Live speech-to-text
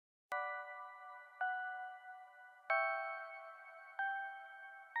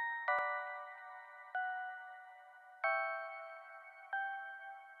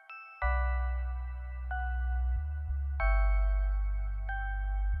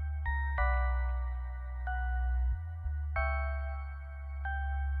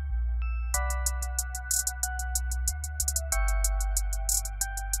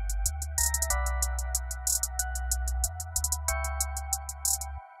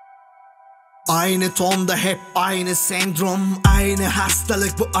Aynı tonda hep aynı sendrom, aynı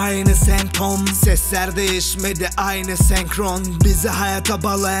hastalık bu aynı semptom. Sesler değişmedi aynı senkron, bizi hayata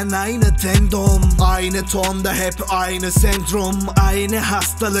bağlayan aynı tendon. Aynı tonda hep aynı sendrom, aynı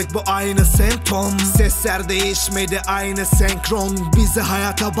hastalık bu aynı semptom. Sesler değişmedi aynı senkron, bizi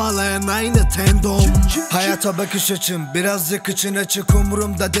hayata bağlayan aynı tendon. Hayata bakış açım birazcık için açık,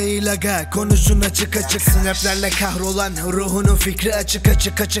 umurumda değil aga, konuşun açık açık. Snaplerle kahrolan ruhunun fikri açık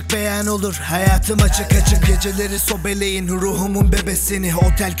açık açık beyan olur. Hayatım açık açık, geceleri sobeleyin ruhumun bebesini.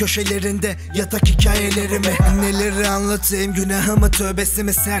 Otel köşelerinde yatak hikayelerimi, neleri anlatayım, günahımı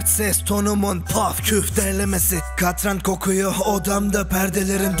tövbesimi. Sert ses tonumun paf küf derlemesi. Katran kokuyor odamda,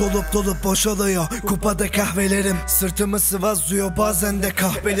 perdelerim dolup dolup boşalıyor. Kupada kahvelerim sırtımı sıvazlıyor, bazen de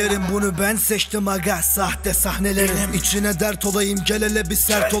kahvelerim. Bunu ben seçtim aga, sahte sahnelerim. İçine dert olayım, gel hele bir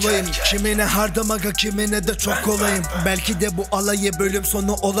sert olayım. Kimine hardım aga, kimine de çok olayım. Belki de bu alayı bölüm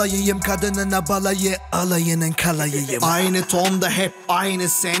sonu olayıyım. Kadınına balayı, alayının kalayıyım. Aynı tonda hep aynı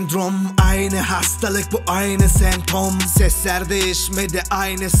sendrom, aynı hastalık bu aynı semptom. Sesler değişmedi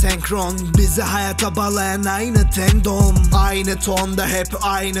aynı senkron, bizi hayata bağlayan aynı tendon. Aynı tonda hep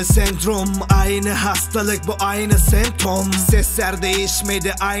aynı sendrom, aynı hastalık bu aynı semptom. Sesler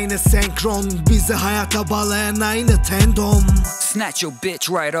değişmedi aynı senkron, bizi hayata bağlayan aynı tendon. Snatch your bitch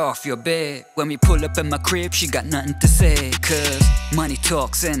right off your bed. When we pull up in my crib, she got nothing to say. Cause money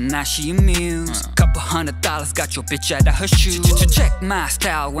talks and now she amused. Couple $100 got your bitch out of her shoes. Check my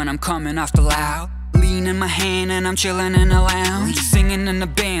style when I'm coming off the loud. Lean in my hand and I'm chilling in the lounge. Singing in the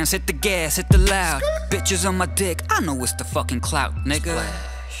bands, hit the gas, hit the loud. Bitches on my dick, I know it's the fucking clout, nigga.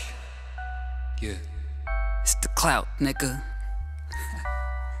 Yeah, it's the clout, nigga.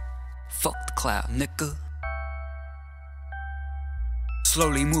 Fuck the clout, nigga.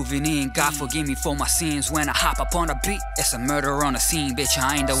 Slowly moving in, God forgive me for my sins. When I hop up on a beat, it's a murder on the scene. Bitch,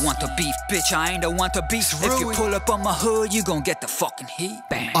 I ain't the one to beef. Bitch, I ain't the one to beef. If you pull up on my hood, you gon' get the fucking heat.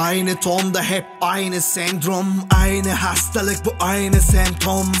 Bang. Aynı tonda hep aynı sendrom, aynı hastalık bu aynı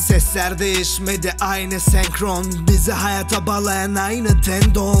semptom. Sesler değişmedi aynı senkron, bizi hayata bağlayan aynı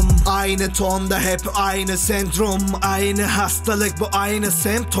tendon. Aynı tonda hep aynı sendrom, aynı hastalık bu aynı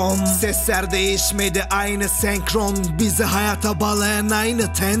semptom. Sesler değişmedi aynı senkron, bizi hayata bağlayan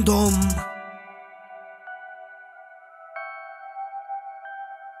aynı tendon.